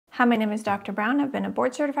Hi, my name is Dr. Brown. I've been a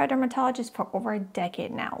board certified dermatologist for over a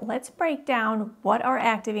decade now. Let's break down what are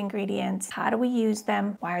active ingredients, how do we use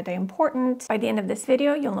them, why are they important. By the end of this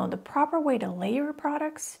video, you'll know the proper way to layer your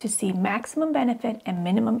products to see maximum benefit and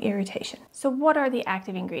minimum irritation. So what are the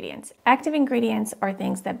active ingredients? Active ingredients are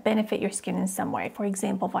things that benefit your skin in some way. For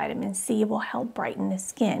example, vitamin C will help brighten the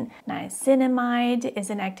skin. Niacinamide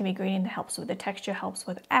is an active ingredient that helps with the texture, helps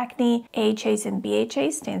with acne. AHAs and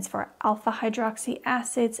BHAs stands for alpha hydroxy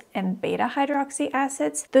acids and beta hydroxy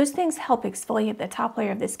acids. Those things help exfoliate the top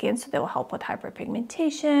layer of the skin, so they will help with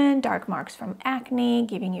hyperpigmentation, dark marks from acne,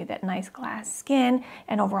 giving you that nice glass skin,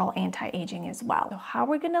 and overall anti-aging as well. So how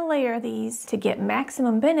we're going to layer these to get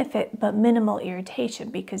maximum benefit but minimal irritation,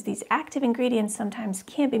 because these active ingredients sometimes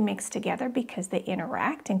can't be mixed together because they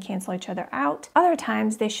interact and cancel each other out. Other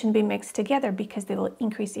times they shouldn't be mixed together because they will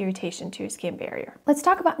increase irritation to your skin barrier. Let's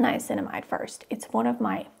talk about niacinamide first. It's one of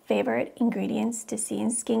my favorite ingredients to see in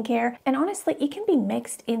skincare, and honestly it can be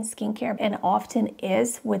mixed in skincare and often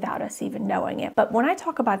is without us even knowing it. But when I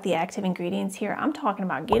talk about the active ingredients here, I'm talking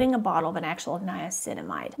about getting a bottle of an actual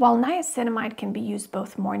niacinamide. While niacinamide can be used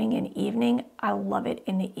both morning and evening, I love it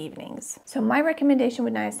in the evenings. So my recommendation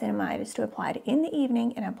with niacinamide is to apply it in the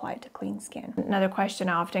evening and apply it to clean skin. Another question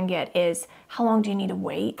I often get is, how long do you need to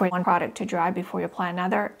wait for one product to dry before you apply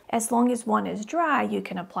another? As long as one is dry, you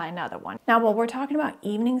can apply another one. Now, while we're talking about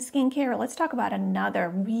evening skincare, let's talk about another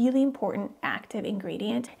really important active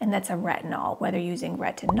ingredient, and that's a retinol. Whether using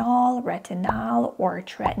retinol, retinol, or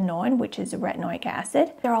tretinoin, which is a retinoic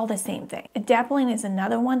acid, they're all the same thing. Adapalene is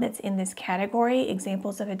another one that's in this category.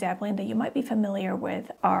 Examples of adapalene that you might be familiar with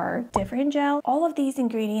are Differin gel. All of these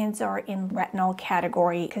ingredients are in retinol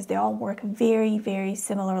category because they all work very, very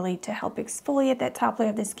similarly to help exfoliate that top layer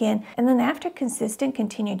of the skin. And then after consistent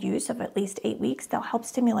continued use of at least 8 weeks, they'll help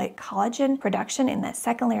stimulate collagen production in that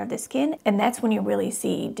second layer of the skin, and that's when you really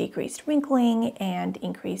see decreased wrinkling and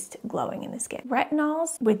increased glowing in the skin.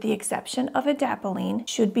 Retinols, with the exception of adapalene,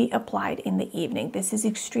 should be applied in the evening. This is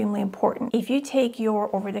extremely important. If you take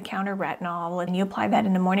your over-the-counter retinol and you apply that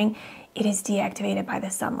in the morning, it is deactivated by the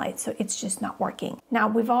sunlight, so it's just not working. Now,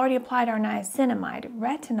 we've already applied our niacinamide.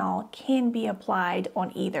 Retinol can be applied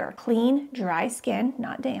on either clean, dry skin,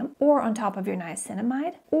 not damp, or on top of your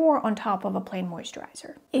niacinamide, or on top of a plain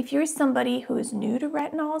moisturizer. If you're somebody who is new to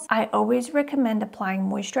retinols, I always recommend applying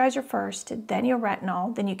moisturizer first, then your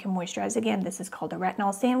retinol, then you can moisturize again. This is called a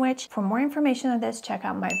retinol sandwich. For more information on this, check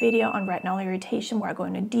out my video on retinol irritation, where I go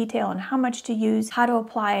into detail on how much to use, how to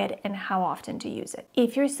apply it, and how often to use it.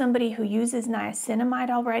 If you're somebody who uses niacinamide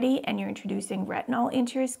already and you're introducing retinol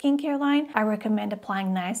into your skincare line, I recommend applying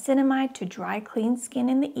niacinamide to dry, clean skin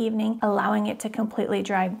in the evening, allowing it to completely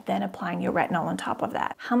dry, then applying your retinol on top of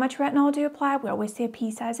that. How much retinol do you apply? We always say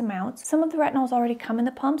pea-size amounts. Some of the retinols already come in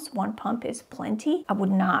the pumps. One pump is plenty. I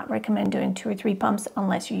would not recommend doing 2 or 3 pumps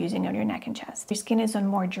unless you're using it on your neck and chest. If your skin is on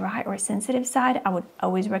more dry or sensitive side, I would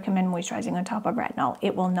always recommend moisturizing on top of retinol.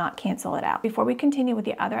 It will not cancel it out. Before we continue with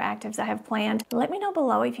the other actives I have planned, let me know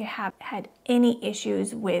below if you have had any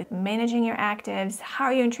issues with managing your actives, how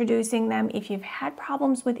are you introducing them. If you've had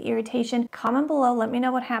problems with irritation, comment below, let me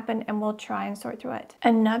know what happened, and we'll try and sort through it.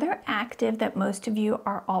 Another active that most of you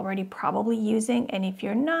are already probably using, and if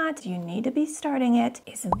you're not, you need to be starting it,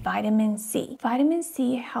 is vitamin C. Vitamin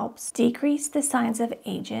C helps decrease the signs of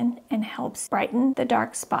aging and helps brighten the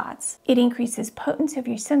dark spots. It increases potency of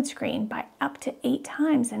your sunscreen by up to 8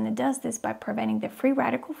 times, and it does this by preventing the free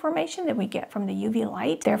radical formation that we get from the UV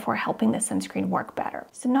light, therefore helping the sunscreen work better.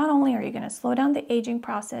 So not only are you going to slow down the aging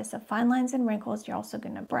process of fine lines and wrinkles, you're also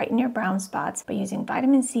going to brighten your brown spots by using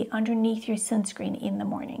vitamin C underneath your sunscreen in the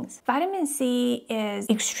mornings. Vitamin C is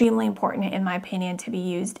extremely important in my opinion to be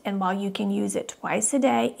used, and while you can use it twice a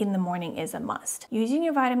day, in the morning is a must. Using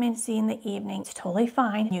your vitamin C in the evening is totally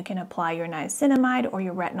fine. You can apply your niacinamide or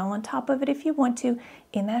your retinol on top of it if you want to,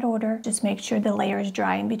 in that order. Just make sure the layer is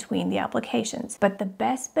dry in between the applications. But the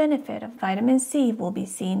best benefit of vitamin C will be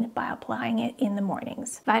seen by applying it in the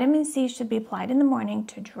mornings. Vitamin C should be applied in the morning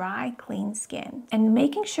to dry, clean skin. And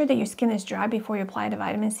making sure that your skin is dry before you apply the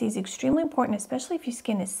vitamin C is extremely important, especially if your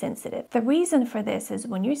skin is sensitive. The reason for this is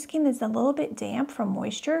when your skin is a little bit damp from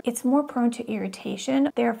moisture, it's more prone to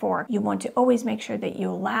irritation. Therefore, you want to always make sure that you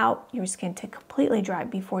allow your skin to completely dry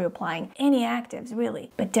before you're applying any actives,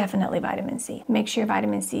 really, but definitely vitamin C. Make sure your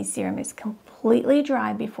vitamin C serum is completely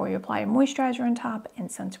dry before you apply your moisturizer on top and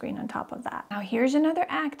sunscreen on top of that. Now here's another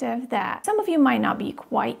active active that some of you might not be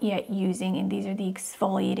quite yet using, and these are the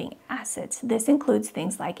exfoliating acids. This includes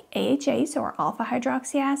things like AHAs, or alpha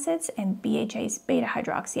hydroxy acids, and BHAs, beta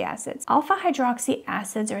hydroxy acids. Alpha hydroxy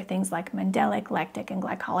acids are things like mandelic, lactic, and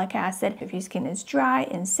glycolic acid. If your skin is dry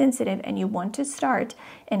and sensitive and you want to start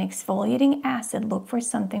an exfoliating acid, look for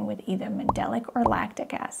something with either mandelic or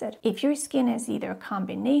lactic acid. If your skin is either a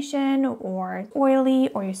combination or oily,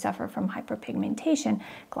 or you suffer from hyperpigmentation,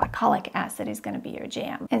 glycolic acid is going to be your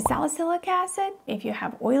jam. And salicylic acid, if you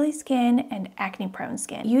have oily skin and acne prone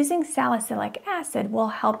skin. Using salicylic acid will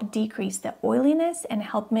help decrease the oiliness and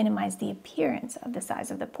help minimize the appearance of the size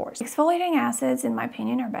of the pores. Exfoliating acids, in my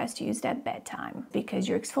opinion, are best used at bedtime because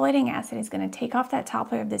your exfoliating acid is going to take off that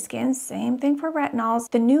top layer of the skin. Same thing for retinols.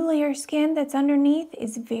 The new layer of skin that's underneath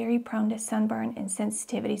is very prone to sunburn and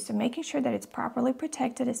sensitivity, so making sure that it's properly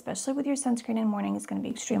protected, especially with your sunscreen in the morning, is going to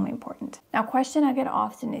be extremely important. Now, a question I get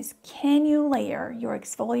often is, can you layer your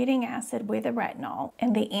exfoliating acid with a retinol?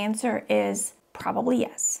 And the answer is probably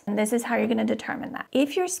yes. And this is how you're going to determine that.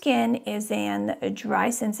 If your skin is in a dry,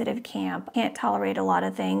 sensitive camp, can't tolerate a lot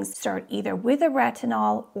of things, start either with a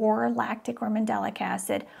retinol or lactic or mandelic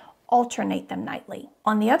acid. Alternate them nightly.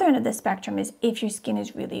 On the other end of the spectrum is if your skin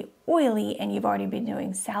is really oily and you've already been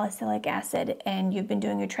doing salicylic acid and you've been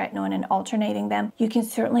doing your tretinoin and alternating them, you can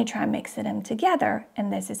certainly try mixing them together,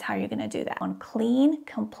 and this is how you're going to do that. On clean,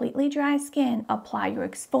 completely dry skin, apply your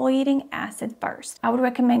exfoliating acid first. I would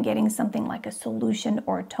recommend getting something like a solution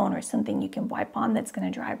or a toner, something you can wipe on that's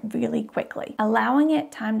going to dry really quickly. Allowing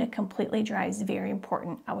it time to completely dry is very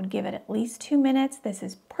important. I would give it at least 2 minutes. This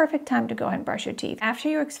is perfect time to go ahead and brush your teeth. After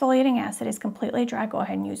your exfoliating acid is completely dry, go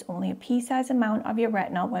ahead and use only a pea-sized amount of your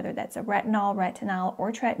retinol, whether that's a retinol, retinol,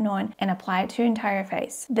 or tretinoin, and apply it to your entire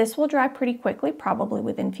face. This will dry pretty quickly, probably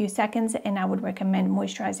within a few seconds, and I would recommend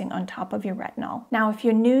moisturizing on top of your retinol. Now, if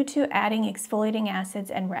you're new to adding exfoliating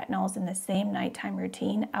acids and retinols in the same nighttime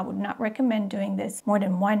routine, I would not recommend doing this more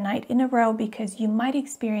than one night in a row because you might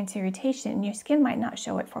experience irritation and your skin might not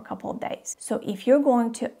show it for a couple of days. So if you're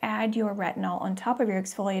going to add your retinol on top of your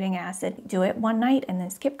exfoliating acid, do it one night and then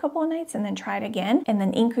skip a couple of nights and then try it again, and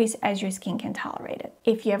then increase as your skin can tolerate it.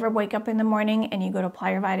 If you ever wake up in the morning and you go to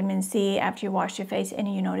apply your vitamin C after you wash your face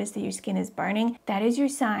and you notice that your skin is burning, that is your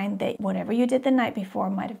sign that whatever you did the night before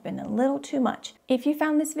might have been a little too much. If you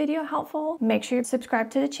found this video helpful, make sure you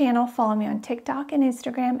subscribe to the channel, follow me on TikTok and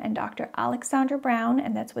Instagram, and Dr. Alexandra Brown,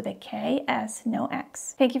 and that's with a K-S, no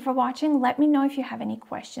X. Thank you for watching. Let me know if you have any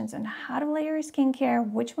questions on how to layer your skincare,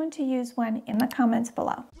 which one to use when, in the comments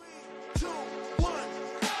below.